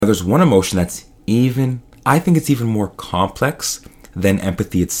There's one emotion that's I think it's even more complex than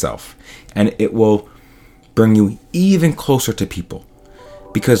empathy itself. And it will bring you even closer to people.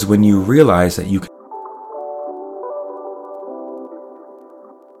 Because when you realize that you can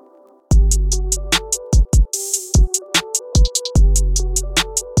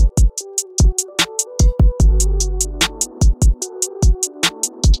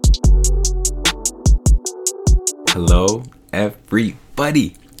Hello,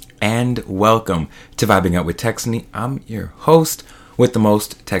 everybody, and welcome to Vibing Out with Texney. I'm your host with the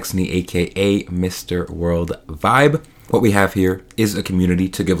most, Texney, aka Mr. World Vibe. What we have here is a community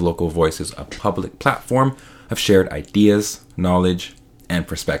to give local voices a public platform of shared ideas, knowledge, and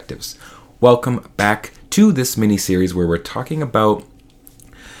perspectives. Welcome back to this mini-series where we're talking about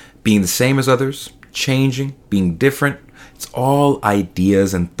being the same as others, changing, being different. It's all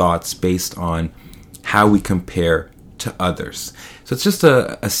ideas and thoughts based on how we compare to others. So it's just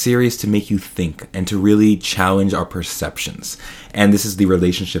a series to make you think and to really challenge our perceptions. And this is the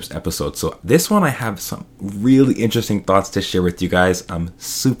relationships episode. So this one I have some really interesting thoughts to share with you guys. I'm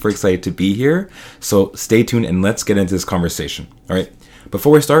super excited to be here. So stay tuned and let's get into this conversation. All right.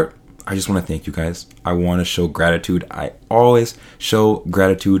 Before we start, I just want to thank you guys. I want to show gratitude. I always show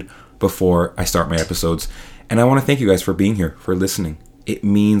gratitude before I start my episodes. And I want to thank you guys for being here, for listening. It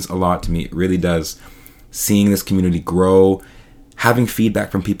means a lot to me. It really does. Seeing this community grow, having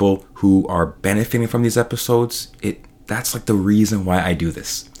feedback from people who are benefiting from these episodes, that's like the reason why I do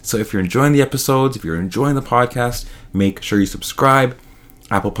this. So if you're enjoying the episodes, if you're enjoying the podcast, make sure you subscribe.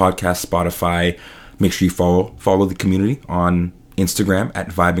 Apple Podcasts, Spotify. Make sure you follow the community on Instagram at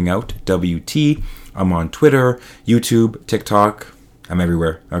VibingOutWT. I'm on Twitter, YouTube, TikTok. I'm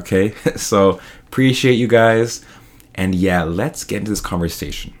everywhere. Okay, so appreciate you guys. And yeah, let's get into this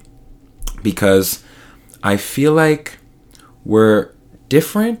conversation because I feel like we're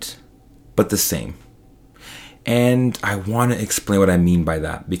different, but the same. And I want to explain what I mean by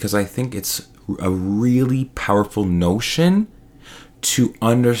that because I think it's a really powerful notion to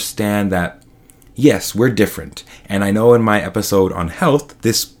understand that, yes, we're different. And I know in my episode on health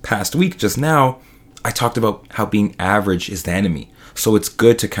this past week, just now, I talked about how being average is the enemy. So it's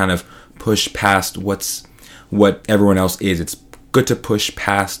good to kind of push past what everyone else is. It's good to push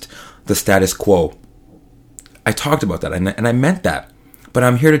past the status quo. I talked about that and I meant that, but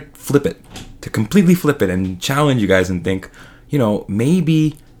I'm here to flip it, to completely flip it and challenge you guys and think,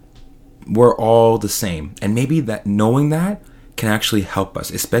 maybe we're all the same. And maybe that knowing that can actually help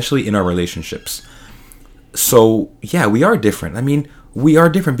us, especially in our relationships. So yeah, we are different. I mean, we are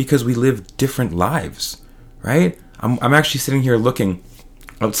different because we live different lives, right? I'm actually sitting here looking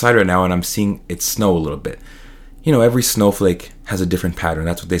outside right now and I'm seeing it snow a little bit. Every snowflake has a different pattern.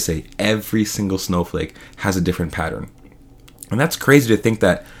 That's what they say. Every single snowflake has a different pattern. And that's crazy to think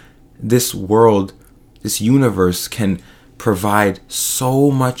that this world, this universe can provide so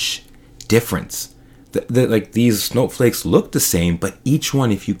much difference. Like these snowflakes look the same, but each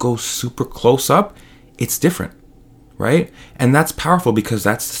one, if you go super close up, it's different, right? And that's powerful because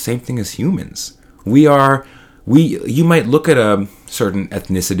that's the same thing as humans. You might look at a certain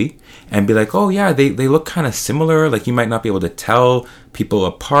ethnicity and be like, oh yeah, they look kind of similar. Like you might not be able to tell people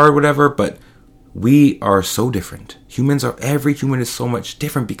apart, whatever, but we are so different. Every human is so much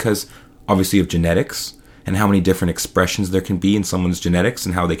different because obviously of genetics and how many different expressions there can be in someone's genetics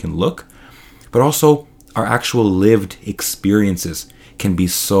and how they can look, but also our actual lived experiences can be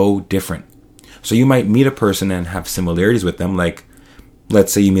so different. So you might meet a person and have similarities with them, like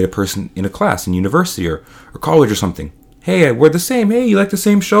let's say you meet a person in a class in university or college or something. Hey, we're the same. Hey, you like the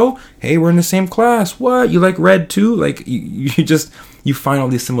same show? Hey, we're in the same class. What? You like Red too? Like you find all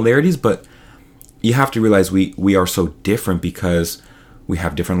these similarities, but you have to realize we are so different because we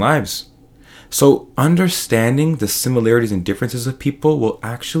have different lives. So understanding the similarities and differences of people will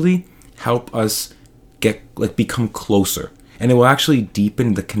actually help us become closer, and it will actually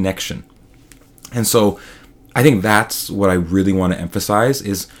deepen the connection. And so I think that's what I really want to emphasize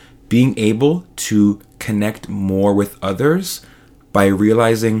is being able to connect more with others by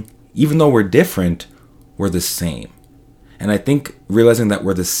realizing even though we're different, we're the same. And I think realizing that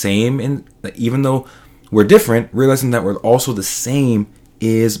we're the same, even though we're different, realizing that we're also the same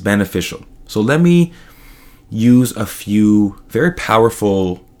is beneficial. So let me use a few very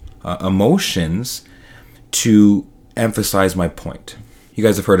powerful emotions to emphasize my point. You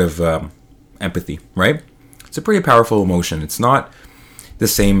guys have heard of empathy, right? It's a pretty powerful emotion. It's not the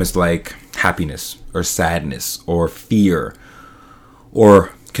same as like happiness or sadness or fear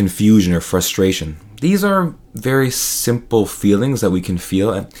or confusion or frustration. These are very simple feelings that we can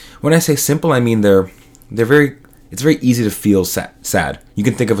feel. And when I say simple, I mean they're very It's very easy to feel sad. You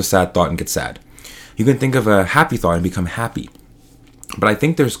can think of a sad thought and get sad. You can think of a happy thought and become happy. But I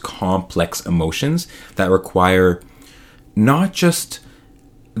think there's complex emotions that require not just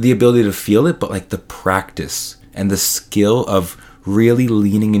the ability to feel it, but like the practice and the skill of really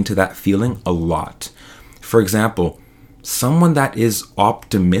leaning into that feeling a lot. For example, someone that is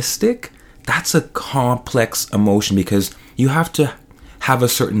optimistic, that's a complex emotion because you have to have a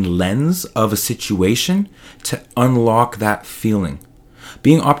certain lens of a situation to unlock that feeling.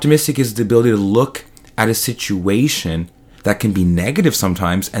 Being optimistic is the ability to look at a situation that can be negative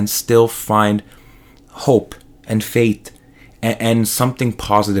sometimes and still find hope and faith and something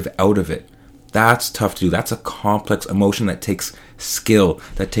positive out of it. That's tough to do. That's a complex emotion that takes skill,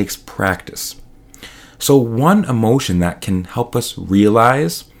 that takes practice. So one emotion that can help us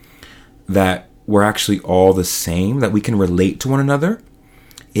realize that we're actually all the same, that we can relate to one another,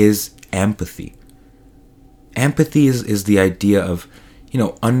 is empathy. Empathy is the idea of,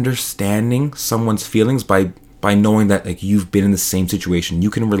 understanding someone's feelings by knowing that like you've been in the same situation. You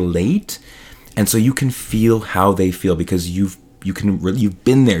can relate, and so you can feel how they feel because you've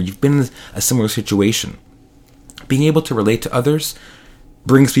been there. You've been in a similar situation. Being able to relate to others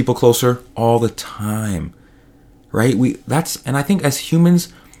brings people closer all the time, right? And I think as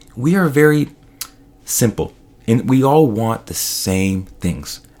humans, we are very simple, and we all want the same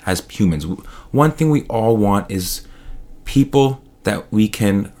things as humans. One thing we all want is people that we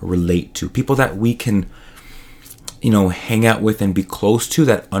can relate to, people that we can, hang out with and be close to,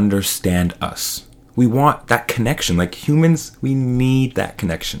 that understand us. We want that connection. Like humans, we need that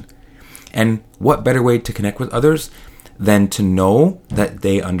connection. And what better way to connect with others than to know that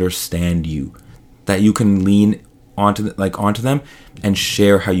they understand you, that you can lean onto them and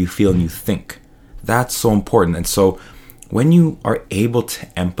share how you feel and you think. That's so important. And so when you are able to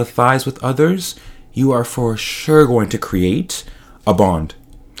empathize with others, you are for sure going to create a bond.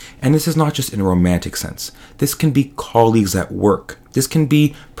 And this is not just in a romantic sense. This can be colleagues at work. This can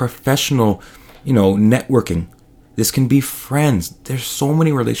be professional, networking. This can be friends. There's so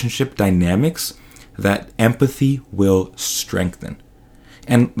many relationship dynamics that empathy will strengthen.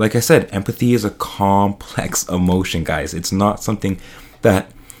 And like I said, empathy is a complex emotion, guys. It's not something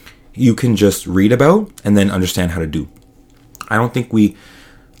that you can just read about and then understand how to do. I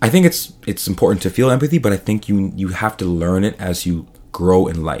think it's important to feel empathy, but I think you have to learn it as you grow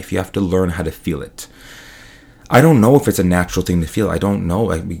in life. You have to learn how to feel it. I don't know if it's a natural thing to feel. I don't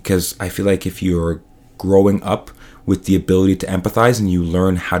know, because I feel like if you're growing up with the ability to empathize and you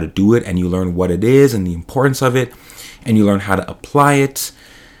learn how to do it and you learn what it is and the importance of it and you learn how to apply it,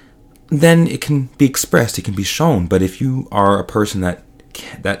 then it can be expressed, it can be shown. But if you are a person that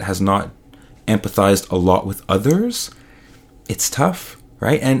has not empathized a lot with others, it's tough,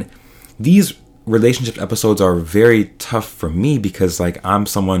 right? And these relationship episodes are very tough for me because I'm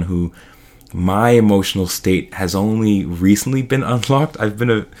someone who my emotional state has only recently been unlocked. I've been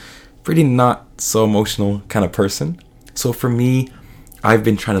a pretty not so emotional kind of person. So for me, I've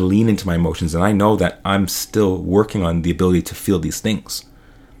been trying to lean into my emotions, and I know that I'm still working on the ability to feel these things,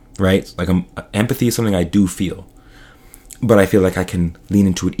 right? Empathy is something I do feel, but I feel like I can lean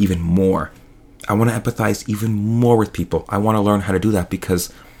into it even more. I want to empathize even more with people. I want to learn how to do that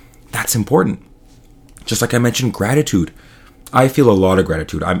because that's important. Just like I mentioned, gratitude. I feel a lot of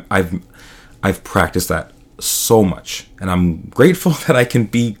gratitude. I've practiced that so much, and I'm grateful that I can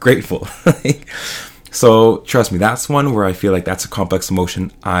be grateful. So trust me, that's one where I feel like that's a complex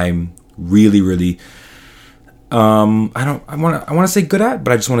emotion. I'm really, really, I want to say good at,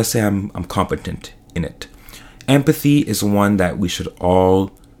 but I just want to say I'm competent in it. Empathy is one that we should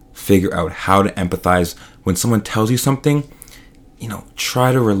all figure out how to empathize. When someone tells you something,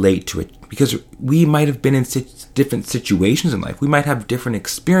 try to relate to it, because we might have been in different situations in life. We might have different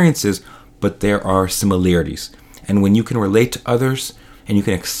experiences, but there are similarities. And when you can relate to others and you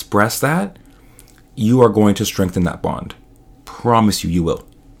can express that, you are going to strengthen that bond. Promise you will.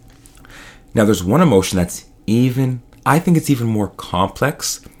 Now, there's one emotion that's I think it's even more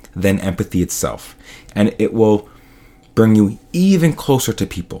complex than empathy itself. And it will bring you even closer to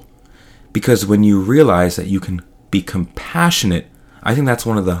people. Because when you realize that you can be compassionate, I think that's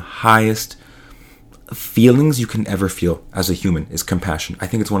one of the highest feelings you can ever feel as a human is compassion. I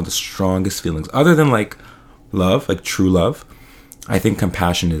think it's one of the strongest feelings. Other than love, true love, I think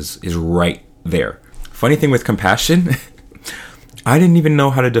compassion is right there. Funny thing with compassion, I didn't even know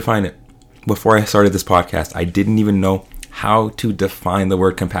how to define it before I started this podcast. I didn't even know how to define the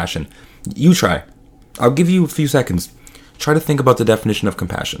word compassion. You try. I'll give you a few seconds. Try to think about the definition of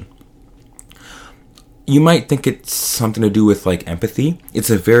compassion. You might think it's something to do with empathy. It's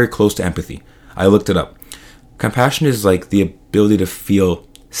very close to empathy. I looked it up. Compassion is like the ability to feel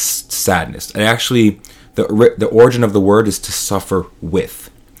sadness. And actually, the origin of the word is to suffer with.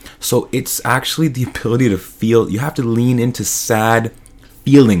 So it's actually the ability to feel. You have to lean into sad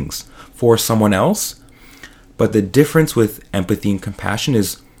feelings for someone else. But the difference with empathy and compassion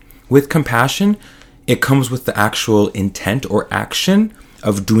is, with compassion, it comes with the actual intent or action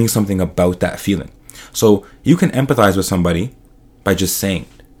of doing something about that feeling. So you can empathize with somebody by just saying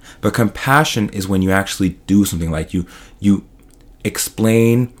it. But compassion is when you actually do something, like you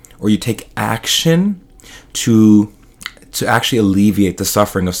explain or you take action to actually alleviate the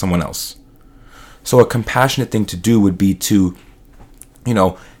suffering of someone else. So a compassionate thing to do would be to,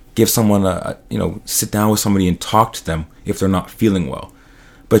 give someone sit down with somebody and talk to them if they're not feeling well.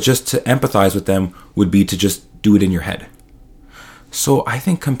 But just to empathize with them would be to just do it in your head. So I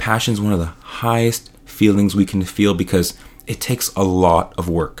think compassion is one of the highest feelings we can feel because it takes a lot of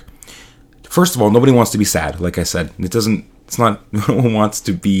work. First of all, nobody wants to be sad, like I said. No one wants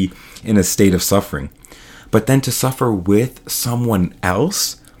to be in a state of suffering. But then to suffer with someone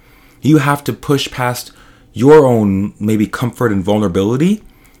else, you have to push past your own maybe comfort and vulnerability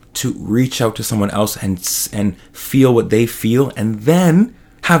to reach out to someone else and feel what they feel, and then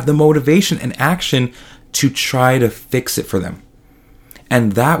have the motivation and action to try to fix it for them.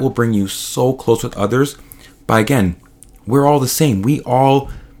 And that will bring you so close with others. But again, we're all the same. We all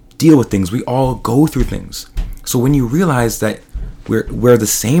deal with things. We all go through things. So when you realize that we're the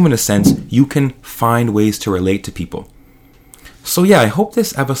same in a sense, you can find ways to relate to people. So yeah, I hope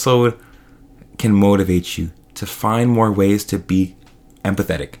this episode can motivate you to find more ways to be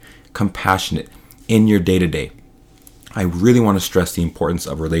empathetic, compassionate in your day-to-day. I really want to stress the importance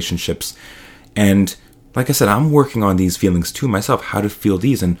of relationships. And like I said, I'm working on these feelings too myself, how to feel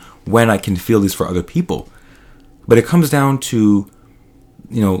these and when I can feel these for other people. But it comes down to,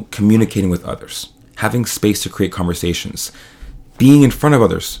 communicating with others, having space to create conversations, being in front of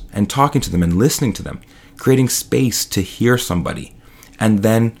others and talking to them and listening to them, creating space to hear somebody, and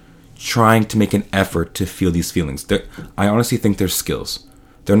then trying to make an effort to feel these feelings. I honestly think they're skills.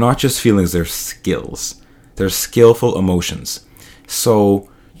 They're not just feelings, they're skills. They're skillful emotions. So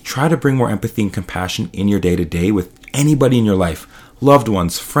try to bring more empathy and compassion in your day-to-day with anybody in your life, loved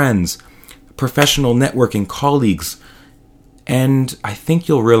ones, friends, professional networking, colleagues. And I think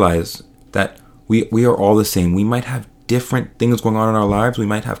you'll realize that we are all the same. We might have different things going on in our lives. We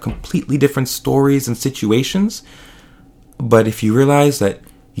might have completely different stories and situations. But if you realize that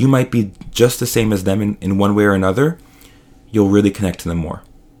you might be just the same as them in one way or another, you'll really connect to them more.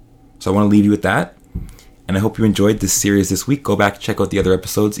 So I want to leave you with that. And I hope you enjoyed this series this week. Go back, check out the other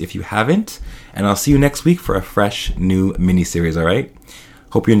episodes if you haven't. And I'll see you next week for a fresh new mini-series, all right?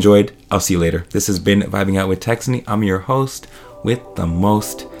 Hope you enjoyed. I'll see you later. This has been Vibing Out with Texney. I'm your host with the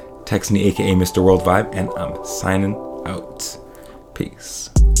most, Texney, aka Mr. World Vibe, and I'm signing out. Peace.